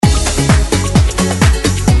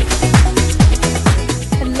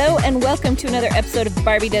welcome to another episode of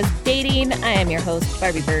Barbie Does Dating. I am your host,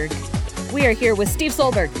 Barbie Berg. We are here with Steve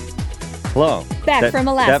Solberg. Hello. Back from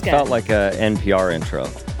Alaska. That felt like a NPR intro.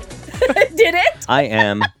 Did it? I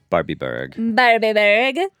am Barbie Berg. Barbie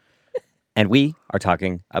Berg. And we are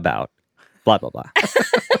talking about blah, blah, blah.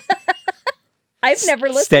 I've never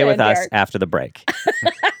listened Stay to with NPR. us after the break.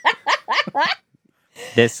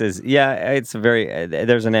 This is, it's a very,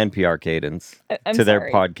 there's an NPR cadence I'm to their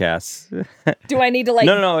sorry. podcasts. Do I need to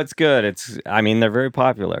No, it's good. They're very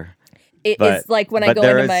popular. It's like when I go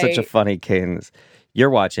there into is my... such a funny cadence. You're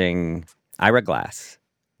watching Ira Glass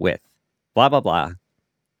with blah, blah, blah.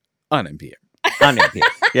 On NPR. On NPR.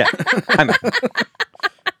 Yeah.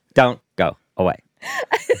 Don't go away.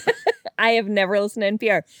 I have never listened to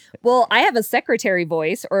NPR. Well, I have a secretary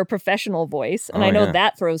voice or a professional voice, and Oh, I know yeah.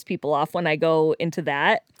 that throws people off when I go into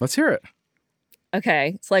that. Let's hear it.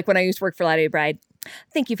 Okay. It's like when I used to work for Latter-day Bride.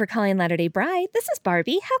 Thank you for calling Latter-day Bride. This is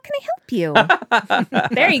Barbie. How can I help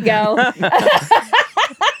you? There you go.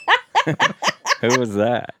 Who was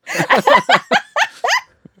that?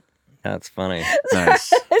 That's funny.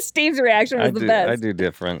 Nice. Steve's reaction was the best. I do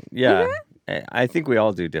different. Yeah. I think we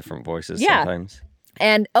all do different voices Yeah. sometimes.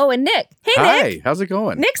 And Nick. Hey, Hi, Nick. how's it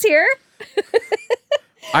going? Nick's here.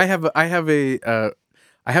 I have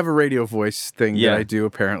a radio voice thing Yeah. that I do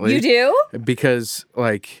apparently. You do? Because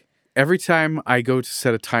like every time I go to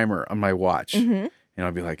set a timer on my watch, Mm-hmm. and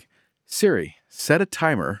I'll be like, Siri, set a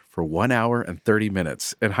timer for 1 hour and 30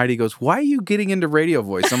 minutes. And Heidi goes, why are you getting into radio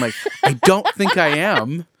voice? I'm like, I don't think I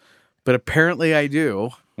am, but apparently I do.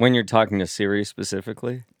 When you're talking to Siri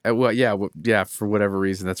specifically, Yeah, for whatever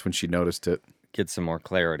reason, that's when she noticed it. get some more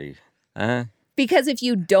clarity. Because if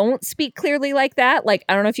you don't speak clearly like that, like,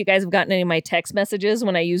 I don't know if you guys have gotten any of my text messages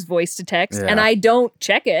when I use voice to text, Yeah. and I don't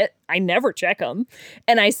check it. I never check them.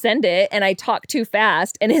 And I send it, and I talk too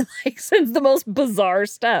fast, and it like sends the most bizarre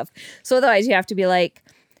stuff. So otherwise you have to be like,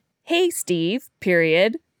 hey, Steve,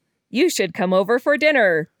 period. You should come over for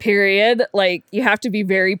dinner, period. Like, you have to be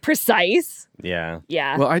very precise. Yeah.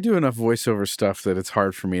 Yeah. Well, I do enough voiceover stuff that it's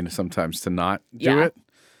hard for me to sometimes to not do Yeah. it.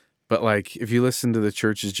 But like, if you listen to the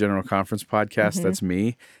church's General Conference podcast, Mm-hmm. that's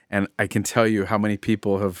me, and I can tell you how many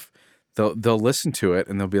people they'll listen to it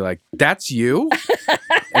and they'll be like, "That's you,"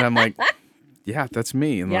 and I'm like, "Yeah, that's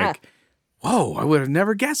me," and Yeah. like, "Whoa, I would have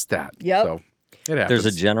never guessed that." Yep. So it happens. There's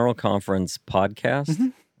a General Conference podcast. Mm-hmm.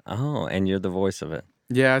 Oh, and you're the voice of it.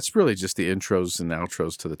 Yeah, it's really just the intros and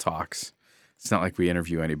outros to the talks. It's not like we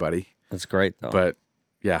interview anybody, That's great, though. but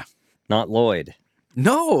yeah. Not Lloyd.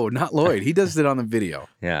 No, not Lloyd. He does it on the video.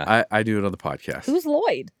 Yeah. I do it on the podcast. Who's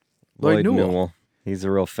Lloyd? Lloyd Newell. He's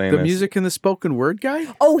a real famous. The music and the spoken word guy?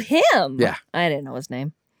 Oh, him. Yeah. I didn't know his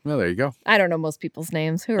name. Well, there you go. I don't know most people's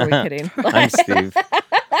names. Who are we kidding? I'm Steve.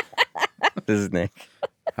 This is Nick.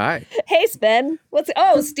 Hi. Hey, Sven.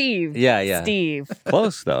 Steve. Yeah. Steve.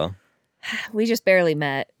 Close, though. We just barely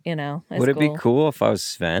met, high Would it be school. cool if I was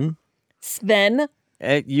Sven? Sven?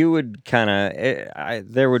 You would kind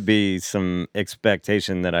of, there would be some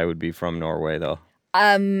expectation that I would be from Norway, though.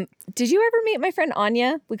 Did you ever meet my friend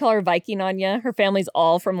Anya? We call her Viking Anya. Her family's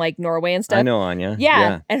all from like Norway and stuff. I know Anya.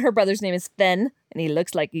 Yeah. And her brother's name is Sven, and he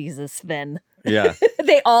looks like he's a Sven. Yeah.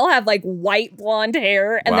 They all have like white blonde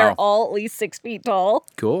hair, and they're Wow. all at least 6 feet tall.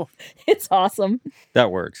 Cool. It's awesome.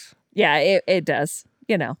 That works. Yeah, it does.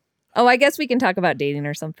 Oh, I guess we can talk about dating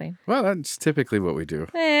or something. Well, that's typically what we do.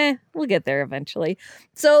 We'll get there eventually.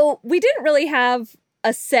 So we didn't really have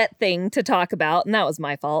a set thing to talk about, and that was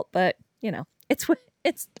my fault. But, it's a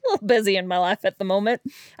little busy in my life at the moment.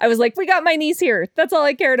 I was like, we got my niece here. That's all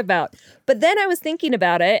I cared about. But then I was thinking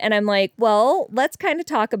about it, and I'm like, well, let's kind of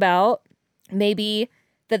talk about maybe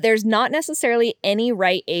that there's not necessarily any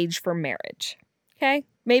right age for marriage. Okay?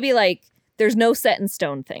 Maybe like there's no set in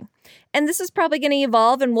stone thing. And this is probably going to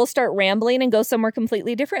evolve, and we'll start rambling and go somewhere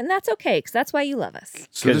completely different. And that's okay, because that's why you love us.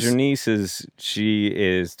 So Because this, your niece she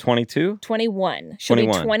is 22? 21. She'll be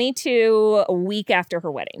 21. 22 a week after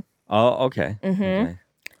her wedding. Oh, okay. Mm-hmm. Okay.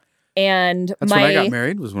 And that's when I got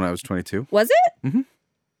married, was when I was 22. Was it? Mhm.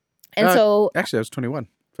 And so, Actually, I was 21.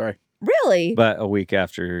 Sorry. really? But a week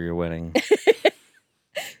after your wedding.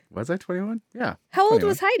 Was I 21? Yeah. How old 21.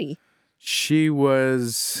 was Heidi? She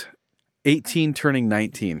was 18 turning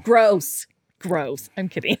 19. Gross. I'm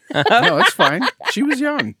kidding. No, it's fine. She was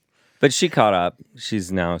young. But she caught up.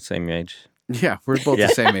 She's now same age. Yeah, we're both Yeah.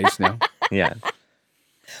 the same age now. Yeah.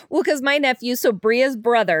 Well, because my nephew, so Bria's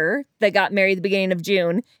brother that got married at the beginning of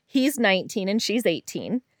June, he's 19 and she's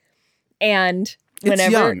 18. And whenever...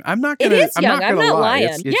 It's young. I'm not It gonna. is I'm young. not I'm gonna not lie. lying.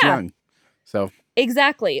 It's Yeah. young. So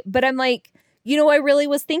Exactly. But I'm like, I really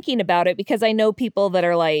was thinking about it because I know people that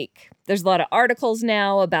are like, there's a lot of articles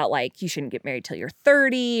now about like, you shouldn't get married till you're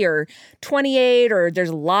 30 or 28, or there's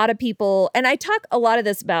a lot of people. And I talk a lot of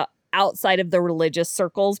this about outside of the religious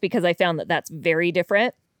circles because I found that that's very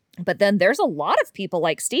different. But then there's a lot of people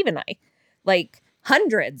like Steve and I, like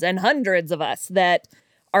hundreds and hundreds of us that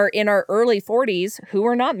are in our early 40s who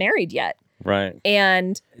are not married yet. Right.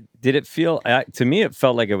 And did it feel, to me, it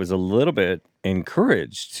felt like it was a little bit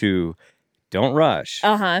encouraged to don't rush.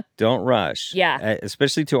 Don't rush. Yeah.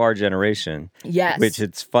 Especially to our generation. Yes. Which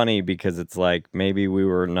it's funny because it's like maybe we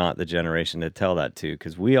were not the generation to tell that to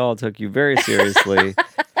because we all took you very seriously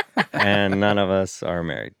and none of us are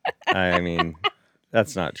married. I mean,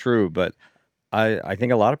 that's not true, but I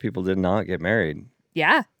think a lot of people did not get married.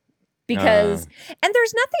 Yeah. Because, and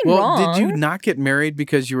there's nothing wrong. Did you not get married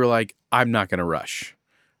because you were like, I'm not going to rush?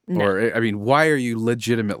 No. Or, I mean, why are you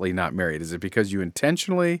legitimately not married? Is it because you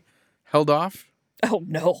intentionally held off? Oh,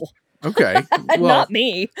 no. Okay. Well, not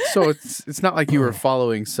me. So it's not like you were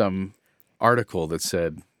following some article that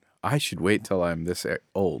said, I should wait till I'm this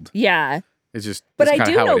old. Yeah. It's just, but that's I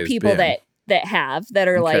kinda do how know it has people been. that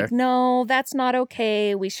are Okay. like, no, that's not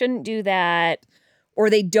okay. We shouldn't do that. Or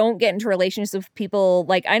they don't get into relationships with people.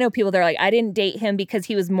 Like, I know people that are like, I didn't date him because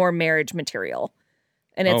he was more marriage material.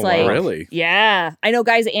 And it's Oh, like, wow. Really? yeah, I know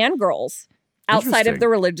guys and girls outside of Interesting. the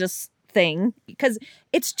religious thing because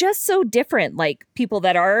it's just so different. Like people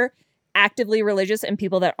that are actively religious and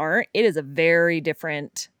people that aren't, it is a very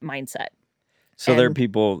different mindset. So there are And-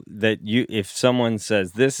 people that if someone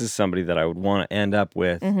says, this is somebody that I would want to end up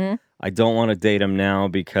with, Mm-hmm. I don't want to date him now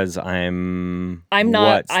because I'm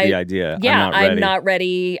not- what's the idea? Yeah, I'm not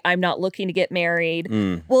ready. ready. I'm not looking to get married.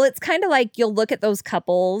 Mm. Well, it's kind of like you'll look at those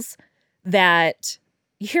couples that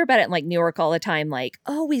you hear about it in like New York all the time, like,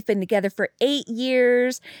 oh, we've been together for 8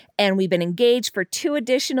 years and we've been engaged for 2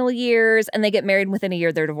 additional years, and they get married and within a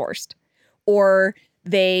year they're divorced. Or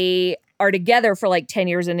they are together for like 10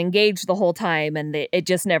 years and engaged the whole time and they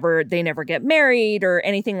never get married or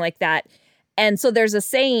anything like that. And so there's a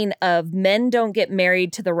saying of men don't get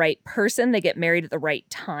married to the right person, they get married at the right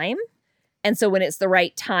time. And so when it's the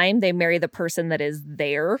right time, they marry the person that is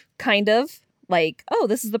there, kind of like, oh,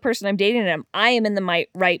 this is the person I'm dating and I am in the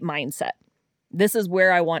right mindset. This is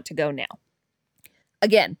where I want to go now.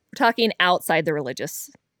 Again, we're talking outside the religious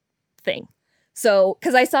thing. So,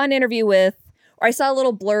 because I saw an interview I saw a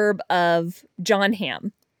little blurb of John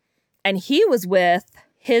Hamm, and he was with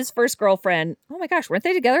his first girlfriend. Oh my gosh, weren't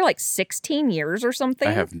they together like 16 years or something?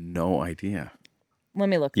 I have no idea. Let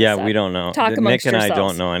me look. Yeah, this up. we don't know. Talk Nick amongst and I yourselves.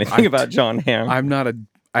 don't know anything about John Hamm. I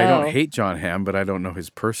don't Oh. hate John Hamm, but I don't know his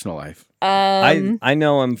personal life. I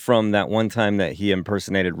know him from that one time that he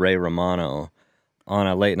impersonated Ray Romano on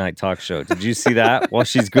a late night talk show. Did you see that? While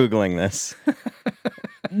she's Googling this.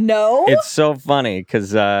 No. It's so funny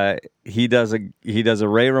because he does a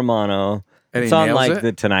Ray Romano. And It's he on nails like it?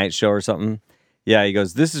 the Tonight Show or something. Yeah, he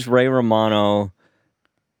goes, "This is Ray Romano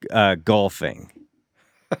golfing,"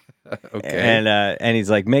 Okay. and he's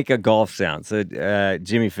like, "Make a golf sound." So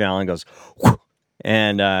Jimmy Fallon goes, "Whew,"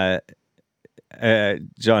 and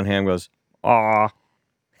John Hamm goes, "Aw."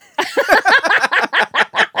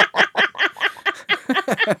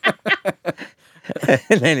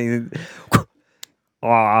 And then he,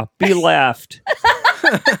 "Aw, be left."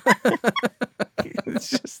 It's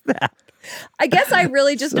just that. I guess I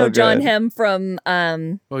really just So know John good. Hamm from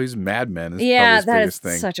Well, he's Mad Men. Is yeah, probably that his is biggest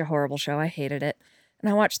thing. such a horrible show. I hated it. And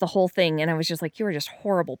I watched the whole thing and I was just like, you are just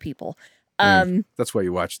horrible people. That's why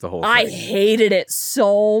you watch the whole I thing. hated it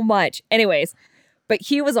so much. Anyways, but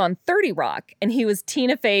he was on 30 Rock and he was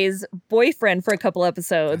Tina Fey's boyfriend for a couple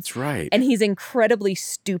episodes. That's right. And he's incredibly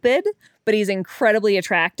stupid, but he's incredibly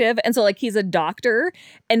attractive. And so like he's a doctor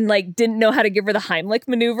and like didn't know how to give her the Heimlich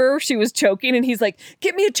maneuver. She was choking and he's like,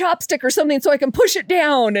 get me a chopstick or something so I can push it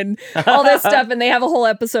down and all this stuff. And they have a whole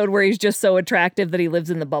episode where he's just so attractive that he lives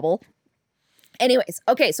in the bubble. Anyways,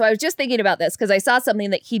 okay, so I was just thinking about this because I saw something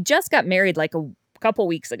that he just got married like a couple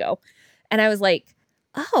weeks ago. And I was like,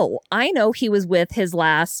 oh, I know he was with his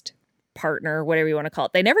last partner, whatever you want to call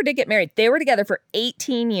it. They never did get married. They were together for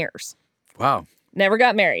 18 years. Wow. Never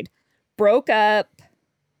got married. Broke up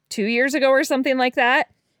 2 years ago or something like that.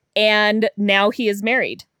 And now he is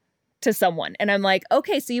married to someone. And I'm like,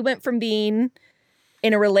 okay, so you went from being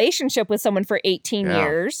in a relationship with someone for 18 Yeah.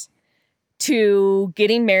 years to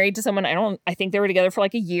getting married to someone. I think they were together for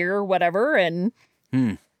like a year or whatever. And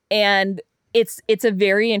it's a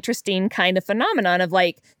very interesting kind of phenomenon of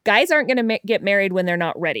like, guys aren't going to get married when they're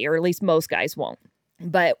not ready, or at least most guys won't.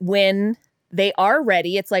 But when they are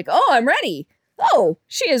ready, it's like, oh, I'm ready. Oh,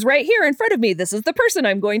 she is right here in front of me. This is the person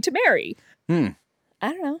I'm going to marry.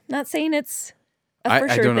 I don't know. Not saying it's a for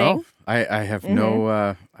I sure don't thing. know. I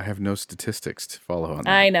have no statistics to follow on that.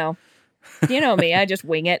 I know. You know me. I just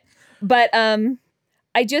wing it. But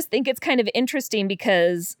I just think it's kind of interesting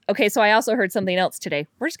because, okay, so I also heard something else today.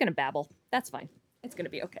 We're just going to babble. That's fine. It's going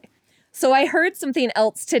to be okay. So I heard something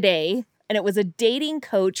else today, and it was a dating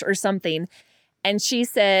coach or something. And she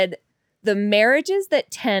said, the marriages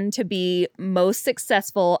that tend to be most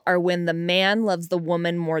successful are when the man loves the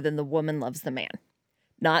woman more than the woman loves the man.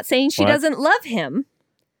 Not saying she What? doesn't love him,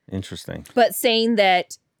 Interesting. but saying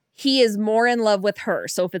that he is more in love with her.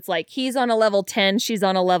 So if it's like he's on a level 10, she's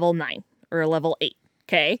on a level 9 or a level 8,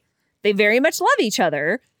 okay? They very much love each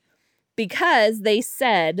other because they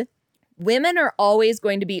said women are always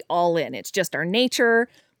going to be all in. It's just our nature.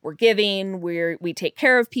 We're giving, we take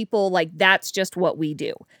care of people. Like that's just what we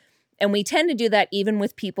do. And we tend to do that even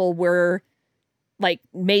with people we're like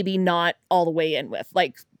maybe not all the way in with.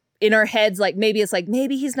 Like in our heads, like maybe it's like,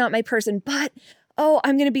 maybe he's not my person, but oh,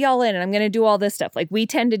 I'm going to be all in and I'm going to do all this stuff. Like we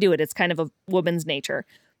tend to do it. It's kind of a woman's nature.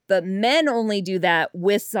 But men only do that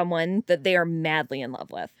with someone that they are madly in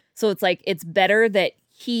love with. So it's like, it's better that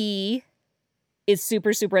he is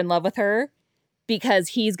super, super in love with her because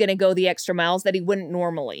he's going to go the extra miles that he wouldn't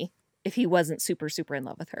normally if he wasn't super, super in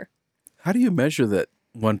love with her. How do you measure that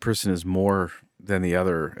one person is more than the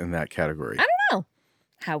other in that category? I don't know.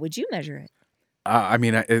 How would you measure it? I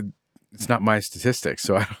mean, it's not my statistics,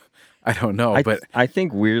 so I don't know. But I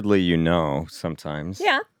think weirdly, sometimes.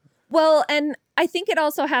 Yeah. Well, and I think it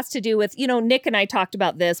also has to do with, Nick and I talked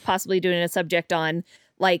about this, possibly doing a subject on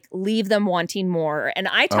like leave them wanting more. And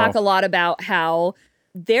I talk a lot about how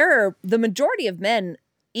the majority of men,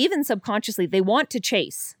 even subconsciously, they want to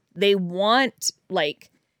chase. They want like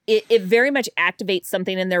it very much activates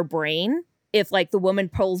something in their brain if like the woman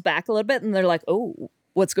pulls back a little bit and they're like, oh,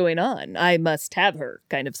 what's going on? I must have her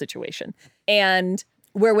kind of situation. And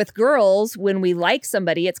where with girls, when we like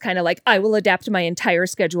somebody, it's kind of like, I will adapt my entire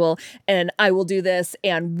schedule and I will do this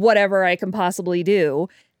and whatever I can possibly do.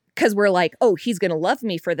 Because we're like, oh, he's going to love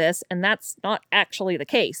me for this. And that's not actually the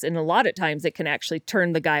case. And a lot of times it can actually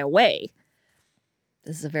turn the guy away.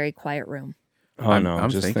 This is a very quiet room. Oh, no, I'm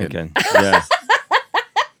just thinking. Yeah.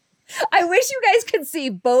 I wish you guys could see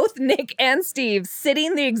both Nick and Steve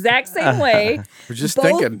sitting the exact same way. we're just Both-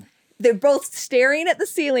 thinking. They're both staring at the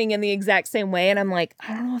ceiling in the exact same way. And I'm like,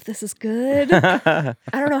 I don't know if this is good. I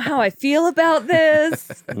don't know how I feel about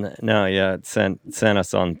this. No, yeah, it sent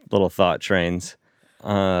us on little thought trains.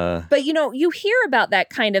 But, you hear about that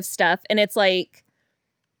kind of stuff. And it's like,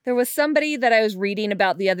 there was somebody that I was reading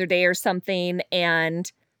about the other day or something.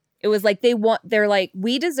 And it was like, they're like,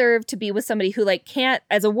 we deserve to be with somebody who like can't,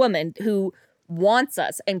 as a woman who wants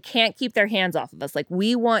us and can't keep their hands off of us. Like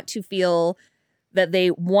we want to feel that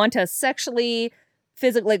they want us sexually,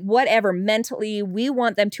 physically, like whatever, mentally, we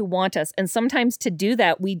want them to want us. And sometimes to do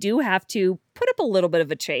that, we do have to put up a little bit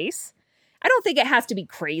of a chase. I don't think it has to be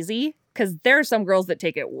crazy because there are some girls that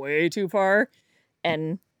take it way too far.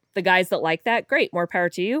 And the guys that like that, great, more power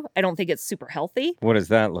to you. I don't think it's super healthy. What does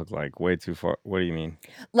that look like? Way too far? What do you mean?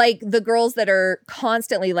 Like the girls that are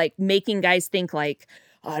constantly like making guys think like,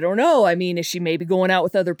 I don't know. I mean, is she maybe going out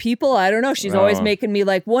with other people? I don't know. She's always making me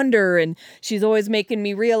like wonder, and she's always making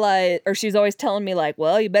me realize, or she's always telling me like,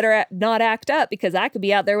 well, you better not act up because I could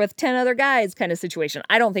be out there with 10 other guys kind of situation.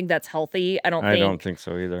 I don't think that's healthy. I don't think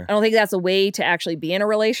so either. I don't think that's a way to actually be in a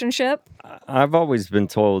relationship. I've always been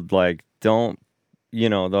told like, don't,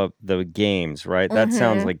 the games, right? That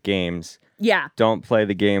sounds like games. Yeah. Don't play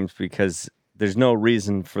the games because there's no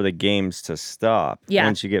reason for the games to stop. Yeah.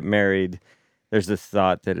 Once you get married, there's this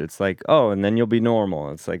thought that it's like, oh, and then you'll be normal.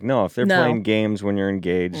 It's like, no, if they're playing games when you're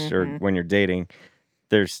engaged or when you're dating,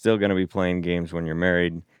 they're still going to be playing games when you're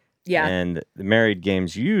married. Yeah. And the married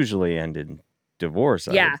games usually end in divorce,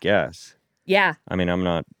 I would guess. Yeah. I mean, I'm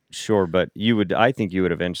not sure, but I think you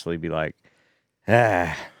would eventually be like,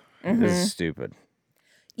 this is stupid.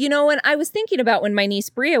 And I was thinking about when my niece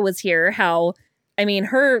Bria was here, how, I mean,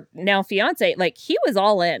 her now fiance, like he was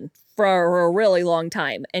all in for a really long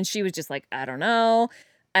time. And she was just like, I don't know.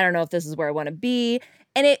 I don't know if this is where I want to be.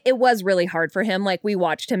 And it was really hard for him. Like we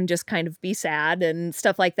watched him just kind of be sad and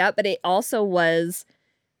stuff like that. But it also was,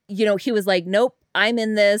 he was like, nope, I'm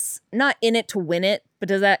in this, not in it to win it. But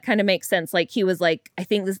does that kind of make sense? Like he was like, I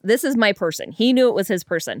think this is my person. He knew it was his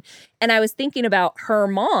person. And I was thinking about her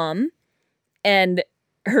mom and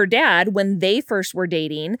her dad when they first were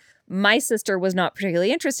dating. My sister was not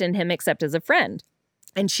particularly interested in him except as a friend.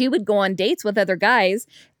 And she would go on dates with other guys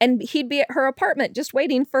and he'd be at her apartment just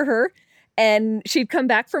waiting for her. And she'd come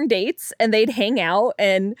back from dates and they'd hang out.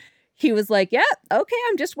 And he was like, yeah, okay,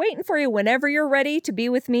 I'm just waiting for you. Whenever you're ready to be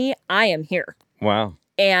with me, I am here. Wow.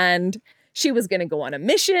 And she was going to go on a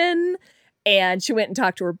mission, and she went and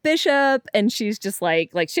talked to her bishop, and she's just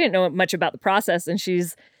like she didn't know much about the process, and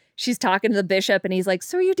she's talking to the bishop, and he's like,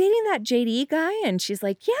 so are you dating that JD guy? And she's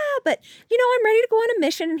like, yeah, but I'm ready to go on a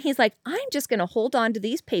mission. And he's like, I'm just going to hold on to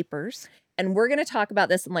these papers, and we're going to talk about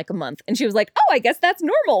this in like a month. And she was like, oh, I guess that's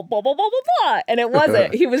normal, blah, blah, blah, blah, blah. And it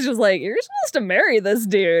wasn't. He was just like, you're supposed to marry this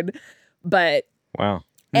dude. But Wow.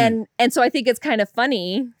 and so I think it's kind of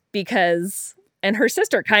funny because, and her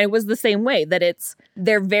sister kind of was the same way, that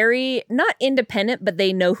they're very not independent, but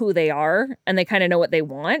they know who they are and they kind of know what they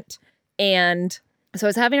want. And so I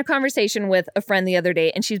was having a conversation with a friend the other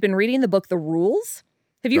day, and she's been reading the book, The Rules.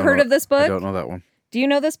 Have you heard of this book? I don't know that one. Do you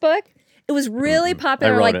know this book? It was really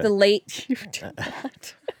popular I like wrote the it. late. You did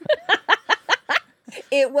not.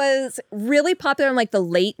 It was really popular in like the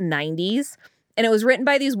late 90s. And it was written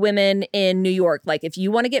by these women in New York. Like, if you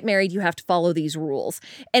want to get married, you have to follow these rules.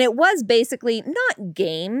 And it was basically not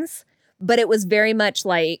games, but it was very much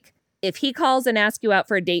like, if he calls and asks you out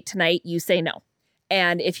for a date tonight, you say no.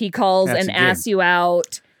 And if he calls That's and a game. asks you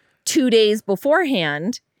out 2 days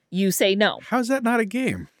beforehand, you say no. How's that not a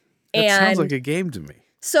game? That And- sounds like a game to me.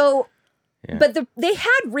 So, Yeah. but they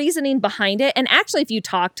had reasoning behind it. And actually, if you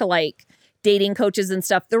talk to like dating coaches and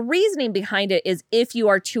stuff, the reasoning behind it is if you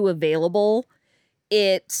are too available,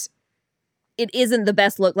 it isn't the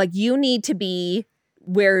best look. Like, you need to be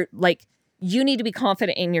you need to be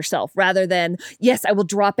confident in yourself rather than, yes, I will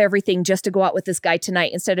drop everything just to go out with this guy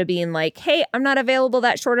tonight, instead of being like, hey, I'm not available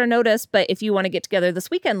that short a notice, but if you want to get together this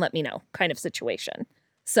weekend, let me know, kind of situation.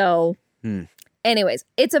 So anyways,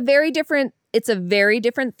 it's a very different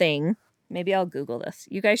thing. Maybe I'll Google this.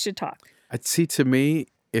 You guys should talk. I'd see, to me,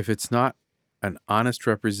 if it's not an honest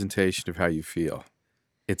representation of how you feel,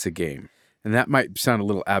 it's a game. And that might sound a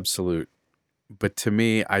little absolute, but to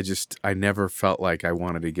me, I never felt like I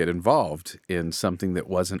wanted to get involved in something that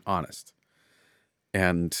wasn't honest.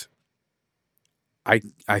 And I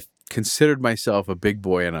considered myself a big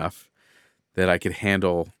boy enough that I could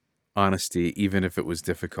handle honesty, even if it was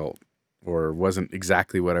difficult or wasn't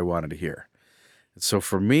exactly what I wanted to hear. So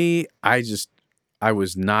for me, I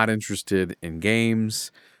was not interested in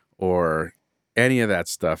games or any of that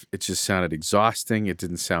stuff. It just sounded exhausting. It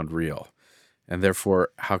didn't sound real. And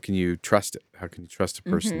therefore, how can you trust it? How can you trust a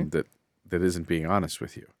person that isn't being honest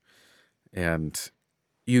with you? And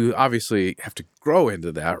you obviously have to grow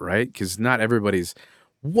into that, right? Because not everybody's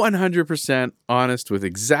 100% honest with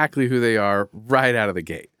exactly who they are right out of the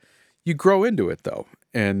gate. You grow into it, though.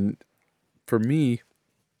 And for me,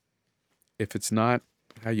 if it's not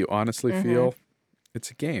how you honestly feel, it's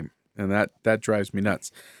a game. And that drives me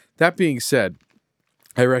nuts. That being said,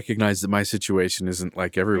 I recognize that my situation isn't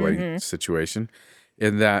like everybody's situation,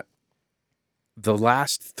 in that the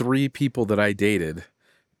last 3 people that I dated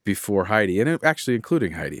before Heidi, and actually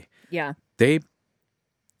including Heidi, Yeah. they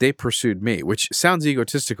pursued me, which sounds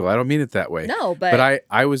egotistical. I don't mean it that way. No, but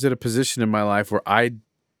I was at a position in my life where I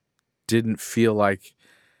didn't feel like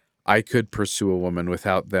I could pursue a woman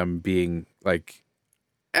without them being like,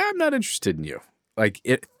 I'm not interested in you. Like,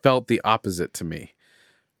 it felt the opposite to me,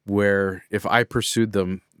 where if I pursued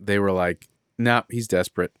them, they were like, nah, he's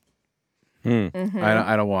desperate. I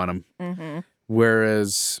don't want him.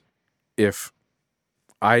 Whereas if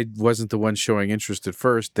I wasn't the one showing interest at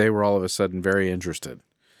first, they were all of a sudden very interested.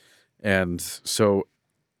 And so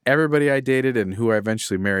everybody I dated and who I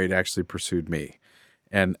eventually married actually pursued me.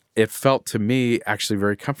 And it felt to me actually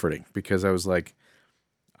very comforting, because I was like,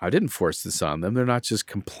 I didn't force this on them. They're not just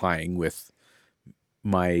complying with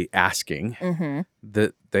my asking,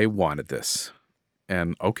 that they wanted this.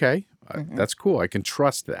 And okay, that's cool. I can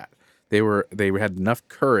trust that. They had enough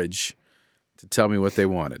courage to tell me what they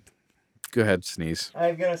wanted. Go ahead, sneeze.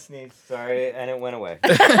 I'm gonna sneeze. Sorry, and it went away.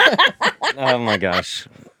 Oh my gosh!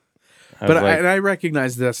 I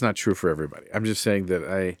recognize that's not true for everybody. I'm just saying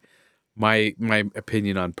that my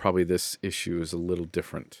opinion on probably this issue is a little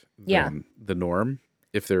different than the norm,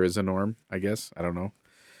 if there is a norm. I guess I don't know.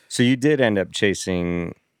 So you did end up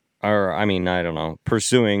chasing, or I mean, I don't know,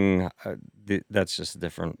 pursuing. That's just a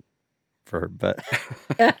different verb, but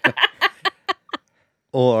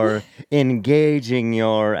or engaging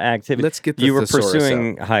your activity. Let's get the You were thesaurus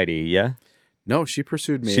pursuing Heidi, yeah? No, she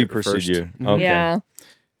pursued me. She at pursued first. you. Okay. yeah.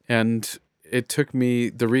 And it took me,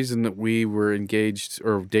 the reason that we were engaged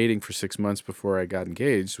or dating for 6 months before I got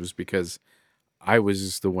engaged was because I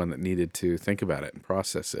was the one that needed to think about it and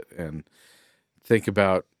process it and think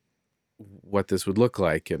about what this would look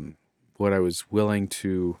like and what I was willing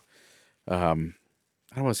to, I don't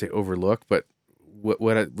want to say overlook, but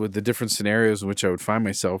what the different scenarios in which I would find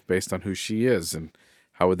myself based on who she is and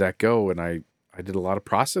how would that go. And I did a lot of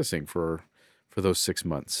processing for for those 6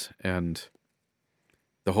 months. And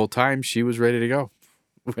the whole time she was ready to go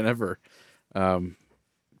whenever. I'm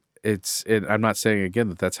not saying again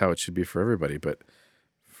that that's how it should be for everybody, but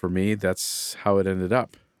for me, that's how it ended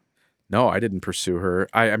up. No, I didn't pursue her.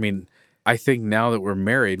 I mean, I think now that we're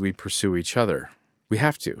married, we pursue each other. We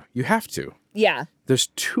have to. You have to. Yeah. There's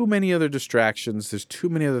too many other distractions. There's too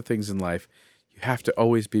many other things in life. You have to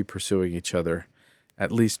always be pursuing each other,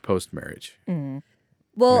 at least post-marriage.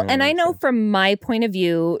 Well, and I know from my point of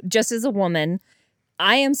view, just as a woman,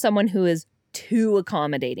 I am someone who is too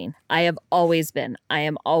accommodating. I have always been. I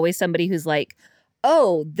am always somebody who's like,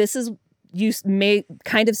 oh, this is, you may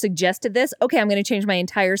kind of suggested this. Okay, I'm going to change my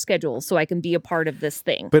entire schedule so I can be a part of this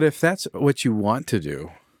thing. But if that's what you want to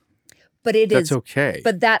do, that's okay.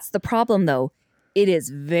 But that's the problem, though. It is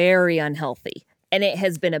very unhealthy. And it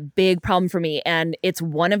has been a big problem for me. And it's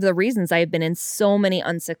one of the reasons I have been in so many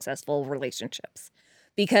unsuccessful relationships.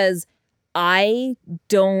 Because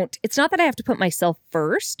it's not that I have to put myself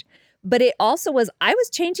first, but it also was, I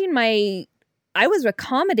was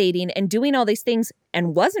accommodating and doing all these things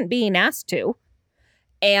and wasn't being asked to.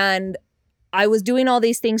 And I was doing all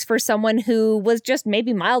these things for someone who was just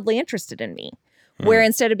maybe mildly interested in me. Where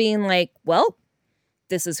instead of being like, well,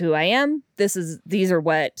 this is who I am. These are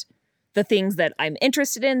what the things that I'm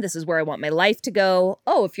interested in. This is where I want my life to go.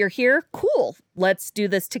 Oh, if you're here, cool. Let's do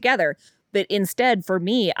this together. But instead, for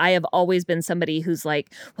me, I have always been somebody who's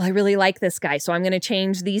like, well, I really like this guy, so I'm going to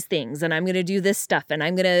change these things and I'm going to do this stuff and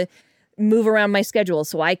I'm going to move around my schedule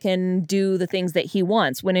so I can do the things that he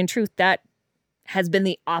wants. When in truth, that has been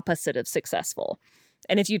the opposite of successful.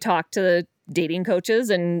 And if you talk to dating coaches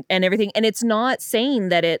and everything, and it's not saying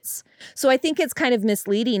that it's, so I think it's kind of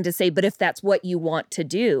misleading to say, but if that's what you want to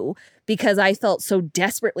do, because I felt so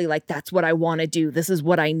desperately like that's what I want to do. This is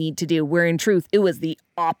what I need to do. Where in truth, it was the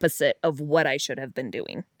opposite of what I should have been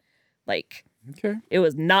doing. Like, okay, it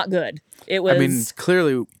was not good. It was, I mean,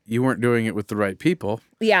 clearly you weren't doing it with the right people.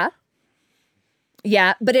 Yeah.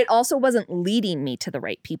 Yeah, but it also wasn't leading me to the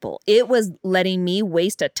right people. It was letting me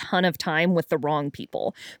waste a ton of time with the wrong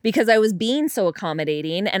people because I was being so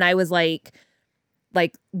accommodating and I was like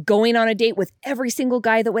going on a date with every single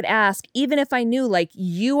guy that would ask, even if I knew like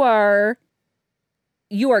you are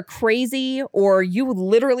crazy or you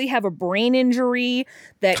literally have a brain injury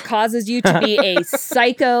that causes you to be a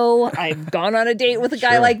psycho. I've gone on a date with a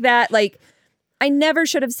guy like that. Like, I never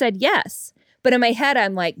should have said yes. But in my head,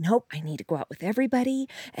 I'm like, nope, I need to go out with everybody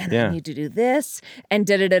and I need to do this and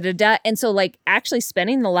da-da-da-da-da. And so like actually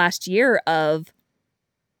spending the last year of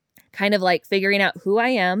kind of like figuring out who I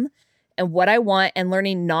am and what I want and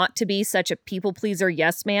learning not to be such a people pleaser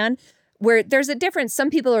yes man, where there's a difference.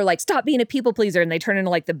 Some people are like, stop being a people pleaser and they turn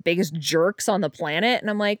into like the biggest jerks on the planet.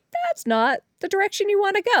 And I'm like, that's not the direction you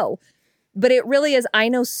want to go. But it really is. I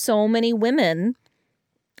know so many women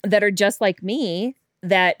that are just like me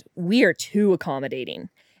that we are too accommodating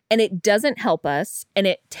and it doesn't help us and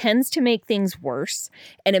it tends to make things worse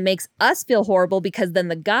and it makes us feel horrible because then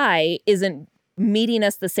the guy isn't meeting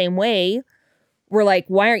us the same way. We're like,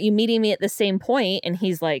 why aren't you meeting me at the same point? And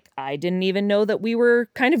he's like, I didn't even know that we were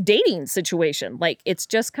kind of dating situation. Like, it's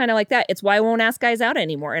just kind of like that. It's why I won't ask guys out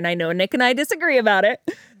anymore. And I know Nick and I disagree about it.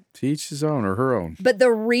 To each his own or her own. But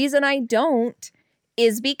the reason I don't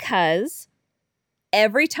is because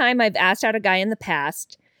every time I've asked out a guy in the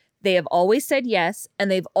past, they have always said yes. And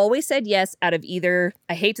they've always said yes out of either,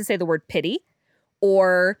 I hate to say the word pity,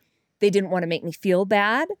 or they didn't want to make me feel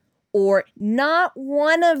bad, or not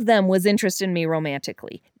one of them was interested in me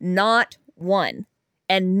romantically. Not one.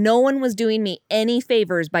 And no one was doing me any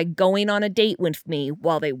favors by going on a date with me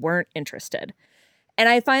while they weren't interested. And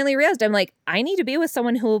I finally realized, I'm like, I need to be with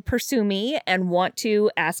someone who will pursue me and want to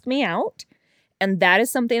ask me out. And that is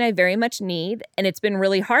something I very much need. And it's been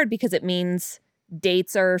really hard because it means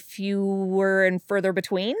dates are fewer and further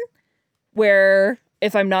between, where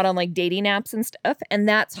if I'm not on like dating apps and stuff, and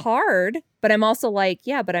that's hard. But I'm also like,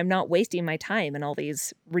 yeah, but I'm not wasting my time in all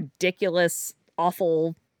these ridiculous,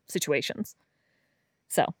 awful situations.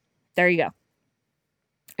 So there you go.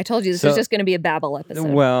 I told you this is just going to be a babble episode.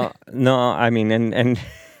 Well, no, I mean, and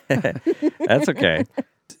that's okay.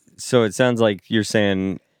 So it sounds like you're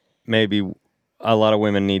saying maybe a lot of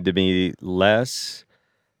women need to be less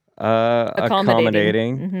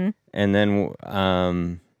accommodating. Mm-hmm. And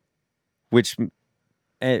then which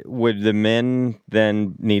would the men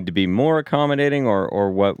then need to be more accommodating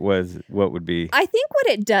or what would be? I think what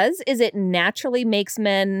it does is it naturally makes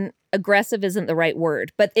men, aggressive isn't the right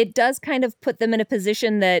word, but it does kind of put them in a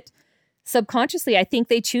position that subconsciously I think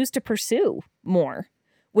they choose to pursue more.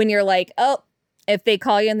 When you're like, oh, if they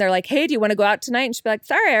call you and they're like, hey, do you want to go out tonight? And she'll be like,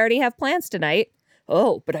 sorry, I already have plans tonight.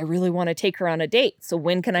 oh, but I really want to take her on a date. So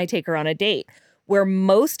when can I take her on a date? Where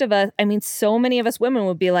most of us, I mean, so many of us women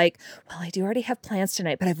would be like, well, I do already have plans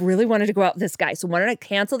tonight, but I've really wanted to go out with this guy. So why don't I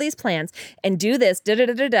cancel these plans and do this,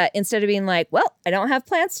 instead of being like, well, I don't have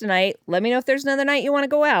plans tonight. Let me know if there's another night you want to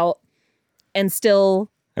go out. And still,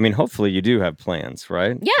 I mean, hopefully you do have plans,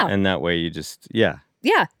 right? Yeah. And that way you just, yeah.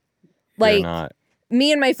 you're Like not,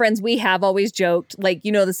 me and my friends, we have always joked, like,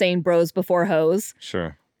 you know, the saying bros before hoes.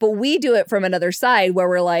 sure. But we do it from another side where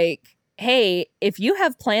we're like, hey, if you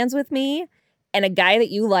have plans with me and a guy that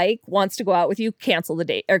you like wants to go out with you, cancel the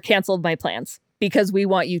date or cancel my plans because we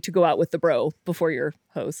want you to go out with the bro before your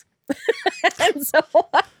hoes. And so,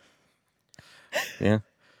 Yeah.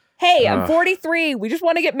 hey, I'm 43. We just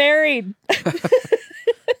want to get married.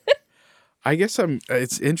 I guess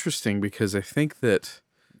it's interesting because I think that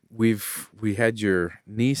we had your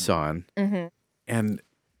niece on, Mm-hmm. and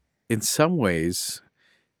in some ways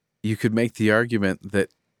you could make the argument that,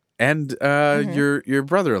 and your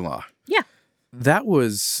brother-in-law. Yeah. That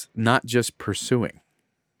was not just pursuing.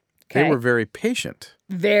 Okay. They were very patient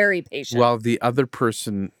Very patient. while the other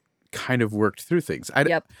person kind of worked through things.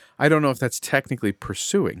 Yep. I don't know if that's technically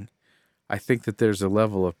pursuing. I think that there's a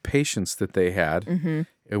level of patience that they had Mm-hmm.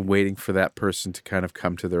 and waiting for that person to kind of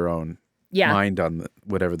come to their own Yeah. mind on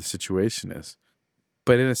whatever the situation is.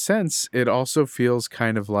 But in a sense, it also feels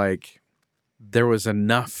kind of like there was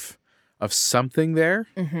enough of something there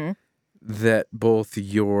Mm-hmm. that both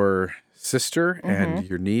your sister and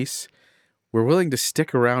your niece were willing to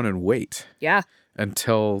stick around and wait Yeah.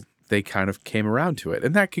 until they kind of came around to it.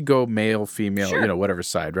 And that could go male, female, Sure. whatever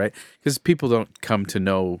side, right? Because people don't come to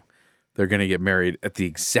know they're going to get married at the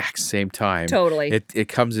exact same time. Totally. It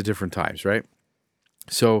comes at different times, right?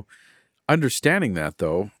 So understanding that,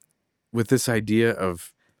 though, with this idea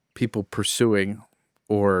of people pursuing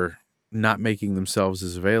or not making themselves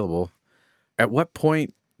as available, at what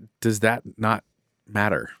point does that not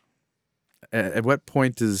matter? At what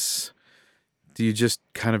point do you just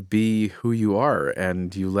kind of be who you are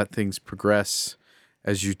and you let things progress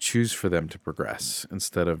as you choose for them to progress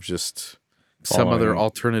instead of just some other Following.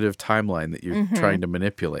 alternative timeline that you're Mhm. trying to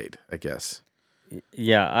manipulate, I guess.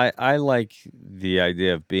 Yeah, I like the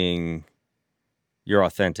idea of being your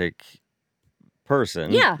authentic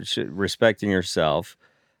person. Yeah. Respecting yourself,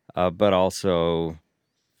 but also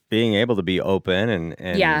being able to be open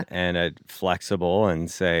and Yeah. flexible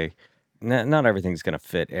and say, not everything's going to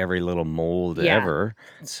fit every little mold Yeah. ever.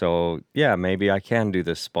 So yeah, maybe I can do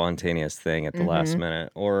this spontaneous thing at the last Mhm.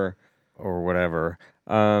 minute or whatever.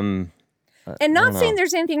 And I not don't saying know.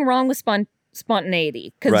 there's anything wrong with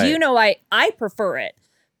spontaneity, because Right. you know I prefer it,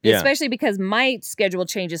 Yeah. especially because my schedule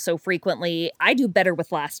changes so frequently. I do better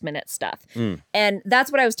with last minute stuff, and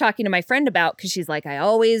that's what I was talking to my friend about, because she's like, I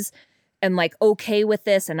always am like okay with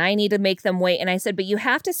this, and I need to make them wait. And I said, but you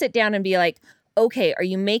have to sit down and be like, okay, are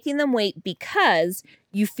you making them wait because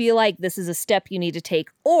you feel like this is a step you need to take,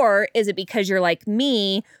 or is it because you're like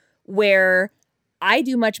me, where I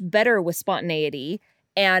do much better with spontaneity,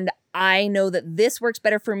 and I know that this works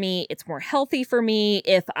better for me. It's more healthy for me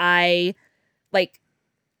if I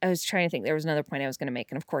was trying to think, there was another point I was going to make,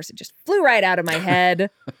 and of course it just flew right out of my head.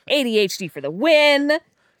 ADHD for the win.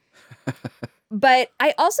 But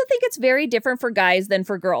I also think it's very different for guys than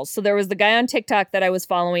for girls. So there was the guy on TikTok that I was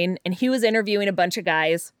following, and he was interviewing a bunch of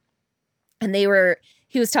guys, and he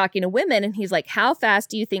was talking to women, and he's like, how fast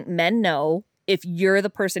do you think men know if you're the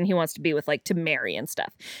person he wants to be with, like to marry and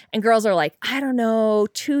stuff? And girls are like, I don't know,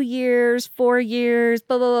 2 years, 4 years,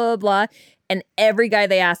 blah, blah, blah, blah. And every guy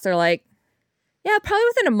they ask, they're like, yeah, probably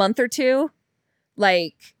within a month or two.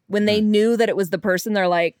 Like when they knew that it was the person, they're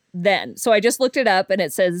like, then. So I just looked it up, and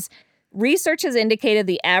it says, research has indicated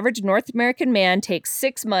the average North American man takes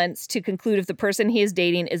 6 months to conclude if the person he is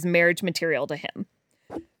dating is marriage material to him.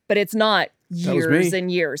 But it's not That was years me.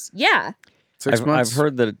 and years. Yeah. 6 months. I've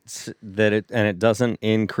heard that it doesn't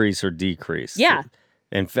increase or decrease. Yeah.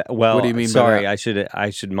 In fact, well, What do you mean by sorry, that? I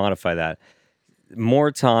should modify that.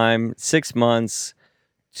 More time, 6 months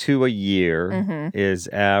to a year is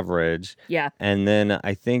average, Yeah. and then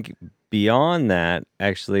I think beyond that,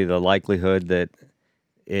 actually, the likelihood that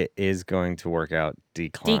it is going to work out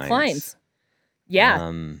declines.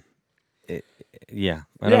 Yeah. Yeah,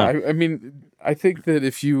 I don't know. I mean, I think that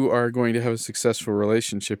if you are going to have a successful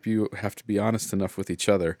relationship, you have to be honest enough with each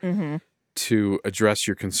other to address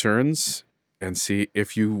your concerns and see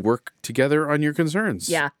if you work together on your concerns.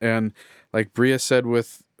 Yeah. And like Bria said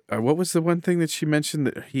with, what was the one thing that she mentioned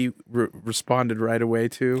that he responded right away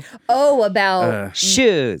to? Oh, about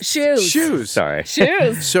Shoes. shoes. Shoes. Sorry.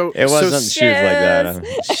 Shoes. So It wasn't shoes like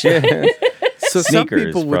that. Shoes. So some Sneakers,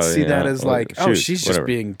 people would probably, see that yeah, as or like, oh, shoes, she's just whatever.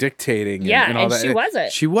 being dictating. Yeah, and all and that. she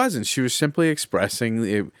wasn't. She wasn't. She was simply expressing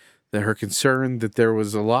that her concern that there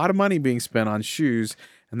was a lot of money being spent on shoes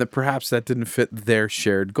and that perhaps that didn't fit their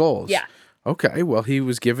shared goals. Yeah. Okay, well, he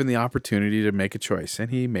was given the opportunity to make a choice, and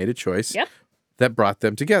he made a choice Yep. that brought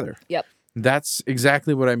them together. Yep. That's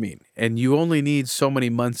exactly what I mean. And you only need so many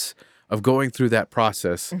months of going through that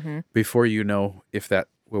process before you know if that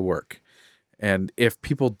will work. And if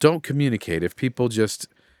people don't communicate, if people just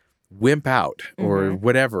wimp out or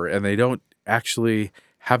whatever, and they don't actually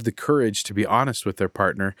have the courage to be honest with their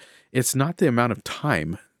partner, it's not the amount of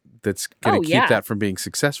time that's going to keep that from being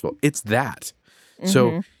successful. It's that.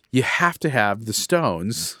 So you have to have the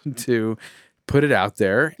stones to put it out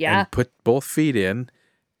there and put both feet in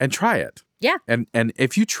and try it. Yeah. And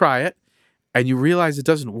if you try it and you realize it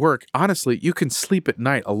doesn't work, honestly, you can sleep at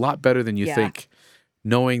night a lot better than you think,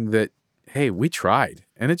 knowing that, hey, we tried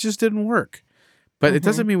and it just didn't work. But it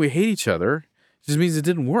doesn't mean we hate each other. It just means it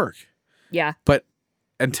didn't work. Yeah. But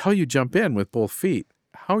until you jump in with both feet,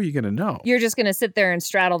 how are you going to know? You're just going to sit there and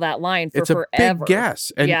straddle that line for It's forever. a big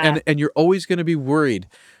guess. And, Yeah. and you're always going to be worried.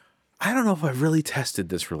 I don't know if I really tested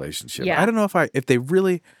this relationship. Yeah. I don't know if they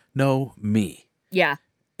really know me. Yeah.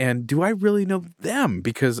 And do I really know them?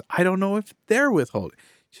 Because I don't know if they're withholding.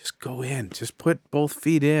 Just go in. Just put both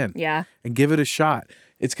feet in. Yeah. And give it a shot.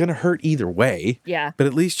 It's going to hurt either way. Yeah. But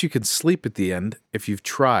at least you can sleep at the end if you've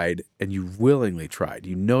tried and you willingly tried.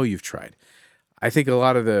 You know you've tried. I think a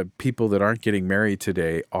lot of the people that aren't getting married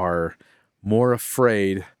today are more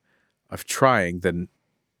afraid of trying than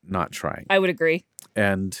not trying. I would agree.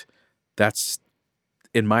 And that's,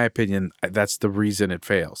 in my opinion, that's the reason it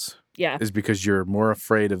fails. Yeah. Is because you're more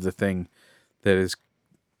afraid of the thing that is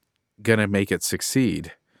going to make it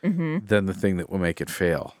succeed than the thing that will make it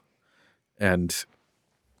fail. And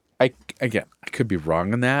I could be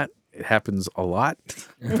wrong on that. It happens a lot.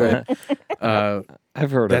 But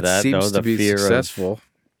I've heard of that, seems though, to be successful.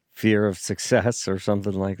 Fear of success or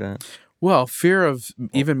something like that. Well, fear of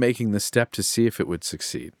even making the step to see if it would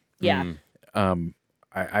succeed. Yeah.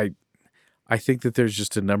 I think that there's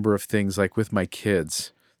just a number of things, like with my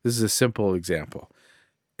kids. This is a simple example.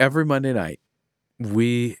 Every Monday night,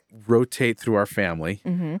 we rotate through our family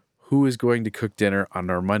who is going to cook dinner on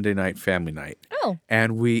our Monday night family night. Oh.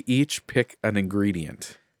 And we each pick an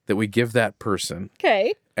ingredient that we give that person,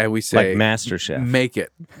 Okay. and we say, Like MasterChef. make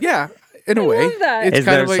it. Yeah, in a way. love that. It's Is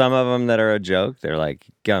kind there of like, some of them that are a joke? They're like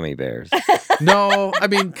gummy bears. no, I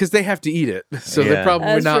mean, because they have to eat it. So they're Yeah. probably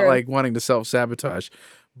That's not true. like wanting to self-sabotage.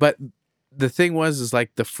 But the thing is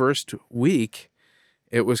like the first week,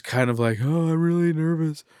 it was kind of like, oh, I'm really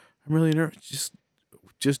nervous.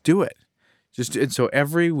 Just do it. And so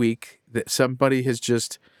every week that somebody has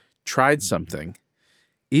just tried something,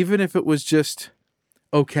 even if it was just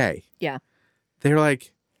okay. Yeah. They're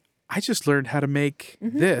like, I just learned how to make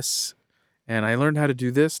this, and I learned how to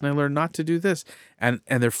do this, and I learned not to do this. And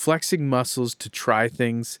they're flexing muscles to try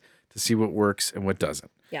things to see what works and what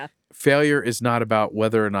doesn't. Yeah. Failure is not about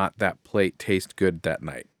whether or not that plate tastes good that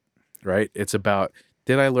night, right? It's about,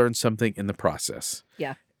 did I learn something in the process?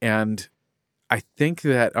 Yeah. And I think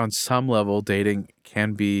that on some level, dating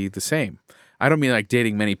can be the same. I don't mean like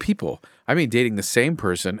dating many people. I mean dating the same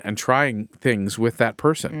person and trying things with that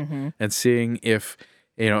person and seeing if,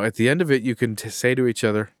 at the end of it, you can say to each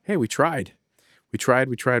other, hey, we tried. We tried.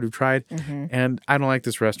 And I don't like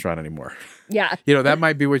this restaurant anymore. Yeah. That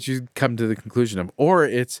might be what you come to the conclusion of. Or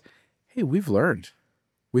it's, hey, we've learned.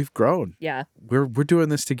 We've grown. Yeah. We're doing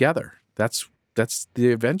this together. That's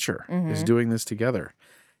the adventure, is doing this together.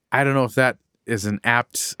 I don't know if that is an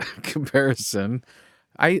apt comparison.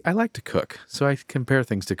 I like to cook, so I compare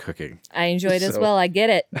things to cooking. I enjoy it as So- well. I get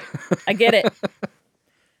it.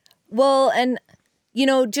 Well, and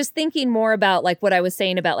just thinking more about like what I was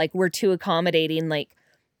saying about like we're too accommodating, like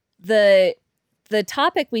the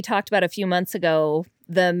topic we talked about a few months ago,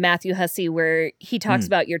 the Matthew Hussey, where he talks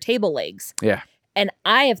about your table legs. Yeah. And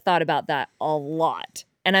I have thought about that a lot.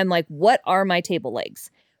 And I'm like, what are my table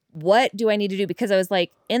legs? What do I need to do? Because I was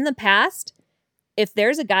like, in the past, if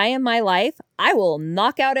there's a guy in my life, I will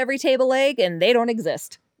knock out every table leg and they don't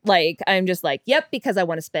exist. Like, I'm just like, yep, because I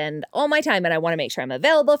want to spend all my time and I want to make sure I'm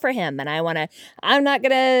available for him. And I'm not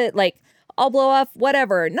going to like, I'll blow off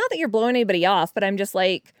whatever. Not that you're blowing anybody off, but I'm just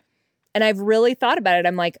like, and I've really thought about it.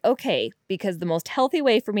 I'm like, okay, because the most healthy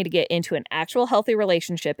way for me to get into an actual healthy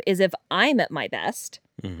relationship is if I'm at my best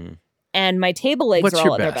and my table legs What's are your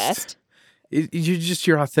all at their best? best.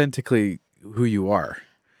 You're authentically who you are.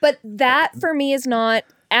 But that for me is not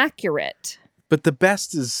accurate. But the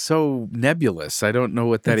best is so nebulous. I don't know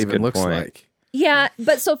what that That's a even good looks point. like. Yeah,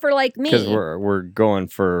 but so for like me, Because we're going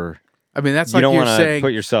for I mean, that's You like don't you're want to saying.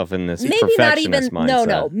 put yourself in this maybe not even perfectionist mindset.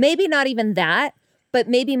 no, maybe not even that, but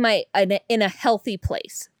maybe in a healthy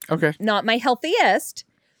place. Okay. Not my healthiest,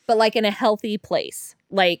 but like in a healthy place.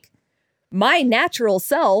 Like my natural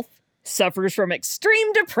self suffers from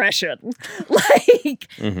extreme depression. Like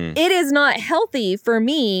Mhm. it is not healthy for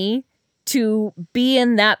me to be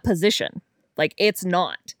in that position. Like it's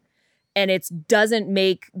not. And it doesn't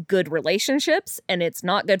make good relationships, and it's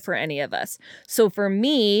not good for any of us. So for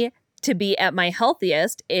me to be at my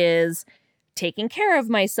healthiest is taking care of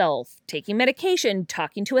myself, taking medication,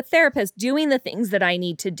 talking to a therapist, doing the things that I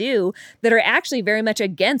need to do that are actually very much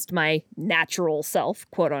against my natural self,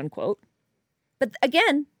 quote unquote. But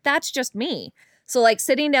again, that's just me. So like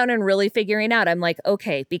sitting down and really figuring out, I'm like,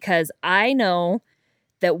 okay, because I know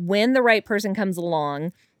that when the right person comes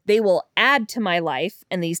along, they will add to my life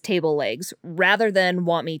and these table legs rather than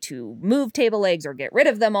want me to move table legs or get rid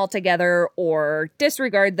of them altogether or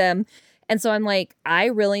disregard them. And so I'm like, I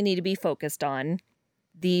really need to be focused on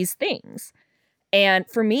these things. And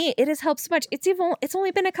for me, it has helped so much. It's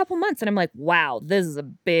only been a couple months and I'm like, wow, this is a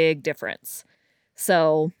big difference.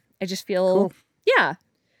 So I just feel, Cool. yeah.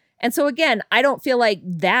 And so again, I don't feel like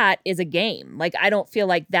that is a game. Like I don't feel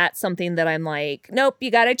like that's something that I'm like, nope,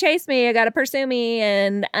 you got to chase me, you got to pursue me,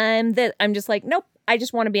 and I'm just like, nope, I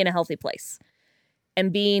just want to be in a healthy place.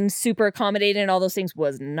 And being super accommodating and all those things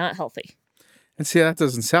was not healthy. And see, that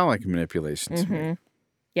doesn't sound like manipulation to me.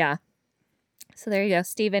 Yeah. So there you go,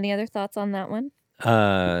 Steve. Any other thoughts on that one?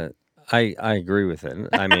 I agree with it.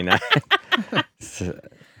 I mean,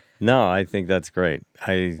 no, I think that's great.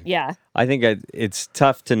 Yeah. I think it's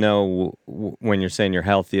tough to know when you're saying your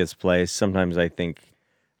healthiest place. Sometimes I think,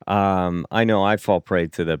 I know I fall prey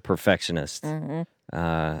to the perfectionist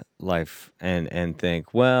life and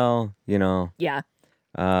think, well, Yeah.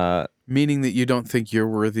 Meaning that you don't think you're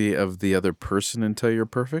worthy of the other person until you're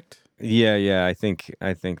perfect? yeah, I think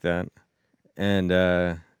that,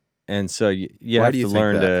 and so you Why have do you to think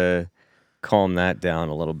learn that? to calm that down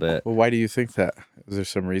a little bit. Well, why do you think that? Is there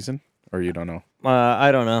some reason? Or you don't know?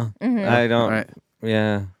 I don't know. I don't. All right.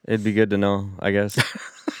 Yeah, it'd be good to know, I guess.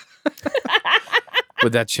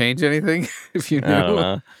 Would that change anything if you knew? I don't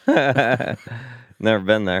know. Never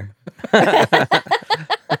been there.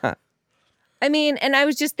 I mean, and I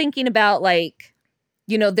was just thinking about like,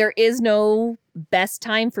 there is no best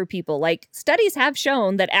time for people. Like studies have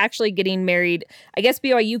shown that actually getting married, I guess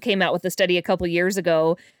BYU came out with a study a couple years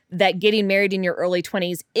ago that getting married in your early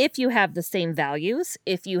 20s, if you have the same values,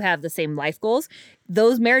 if you have the same life goals,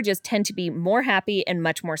 those marriages tend to be more happy and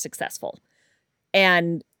much more successful.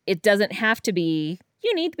 And it doesn't have to be,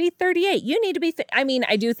 you need to be 38. You need to be, I mean,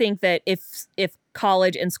 I do think that if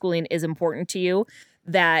college and schooling is important to you,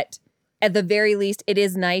 that at the very least, it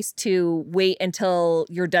is nice to wait until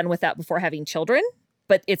you're done with that before having children,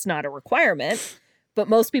 but it's not a requirement. But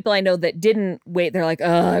most people I know that didn't wait, they're like,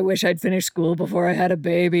 oh, I wish I'd finished school before I had a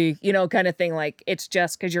baby, kind of thing. Like, it's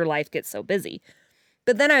just because your life gets so busy.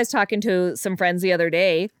 But then I was talking to some friends the other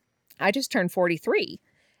day. I just turned 43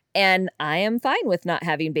 and I am fine with not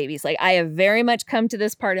having babies. Like, I have very much come to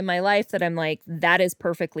this part in my life that I'm like, that is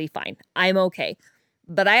perfectly fine. I'm okay.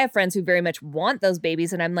 But I have friends who very much want those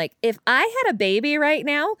babies. And I'm like, if I had a baby right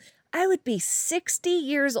now, I would be 60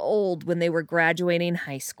 years old when they were graduating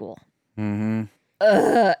high school. Mm-hmm.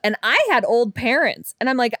 And I had old parents. And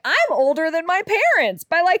I'm like, I'm older than my parents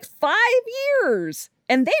by like 5 years.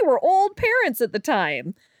 And they were old parents at the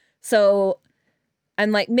time. So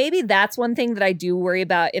I'm like, maybe that's one thing that I do worry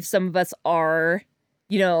about if some of us are,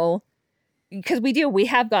 because we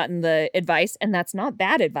have gotten the advice, and that's not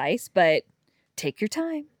bad advice, but take your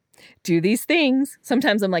time, do these things.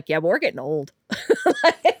 Sometimes I'm like, yeah, but we're getting old.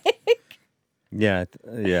 Yeah,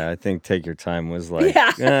 I think take your time was like,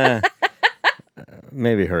 Yeah.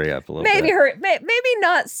 Maybe hurry up a little Maybe bit. maybe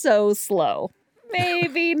not so slow.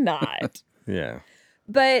 Maybe not. Yeah.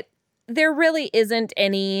 But there really isn't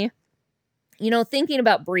any, thinking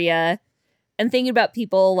about Bria and thinking about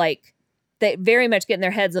people like that very much get in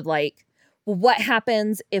their heads of like, well, what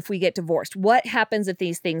happens if we get divorced? What happens if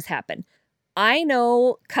these things happen? I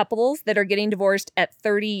know couples that are getting divorced at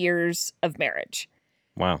 30 years of marriage.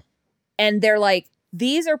 Wow. And they're like,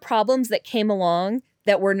 these are problems that came along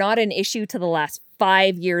that were not an issue to the last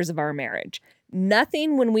 5 years of our marriage.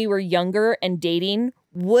 Nothing when we were younger and dating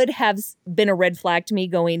would have been a red flag to me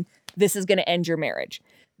going, this is going to end your marriage.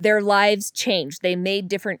 Their lives changed. They made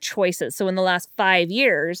different choices. So in the last 5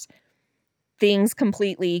 years, things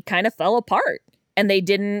completely kind of fell apart. And they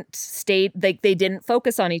didn't they didn't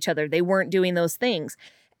focus on each other. They weren't doing those things.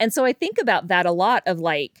 And so I think about that a lot of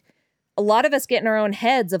like, a lot of us get in our own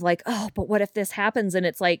heads of like, oh, but what if this happens? And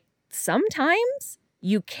it's like, sometimes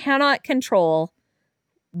you cannot control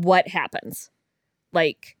what happens.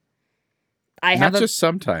 Like, I have Not just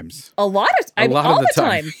sometimes. a lot of A lot all of the the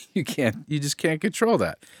time. time. You just can't control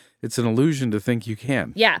that. It's an illusion to think you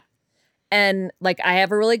can. Yeah. And like, I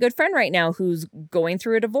have a really good friend right now who's going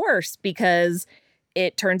through a divorce because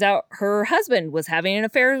it turns out her husband was having an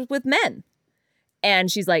affair with men. And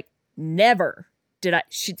she's like, never did I.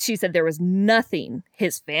 She said there was nothing.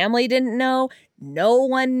 His family didn't know. No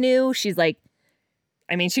one knew. She's like,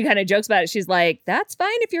 I mean, she kind of jokes about it. She's like, that's fine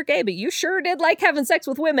if you're gay, but you sure did like having sex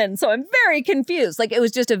with women. So I'm very confused. Like, it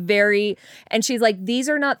was just and she's like, these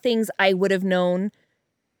are not things I would have known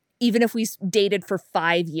even if we dated for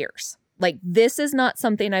 5 years. Like, this is not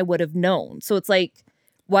something I would have known. So it's like,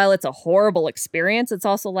 while it's a horrible experience, it's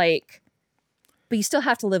also like, but you still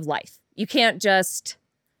have to live life. You can't just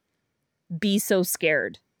be so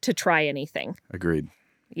scared to try anything. Agreed.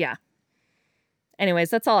 Yeah.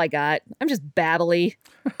 Anyways, that's all I got. I'm just babbly.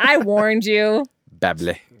 I warned you.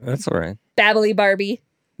 Babble. That's all right. Babbly Barbie.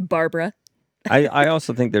 Barbara. I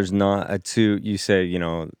also think there's not a too, you say, you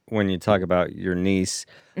know, when you talk about your niece,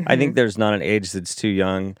 I think there's not an age that's too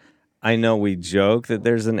young. I know we joke that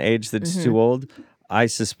there's an age that's too old. I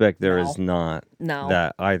suspect there is not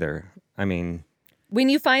that either. I mean, when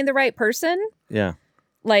you find the right person, yeah.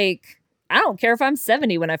 like, I don't care if I'm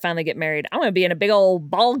 70 when I finally get married. I'm going to be in a big old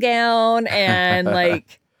ball gown and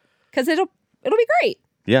like, because it'll be great.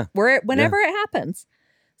 Yeah. Whenever it happens.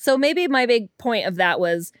 So maybe my big point of that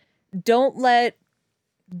was don't let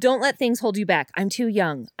things hold you back. I'm too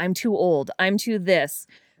young. I'm too old. I'm too this.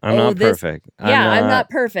 I'm not perfect. I'm not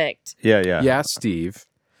perfect. Yeah, yeah. Yeah, Steve.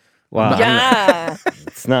 Wow. Yeah.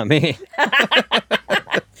 It's not me.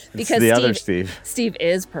 Because the other Steve. Steve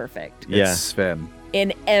is perfect. Yeah. It's Sven.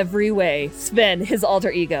 In every way. Sven, his alter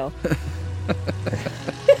ego.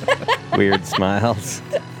 Weird smiles.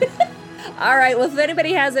 All right. Well, if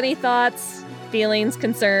anybody has any thoughts, feelings,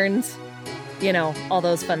 concerns, you know, all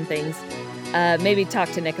those fun things, maybe talk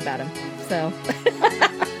to Nick about them. So,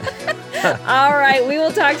 all right. We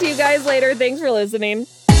will talk to you guys later. Thanks for listening.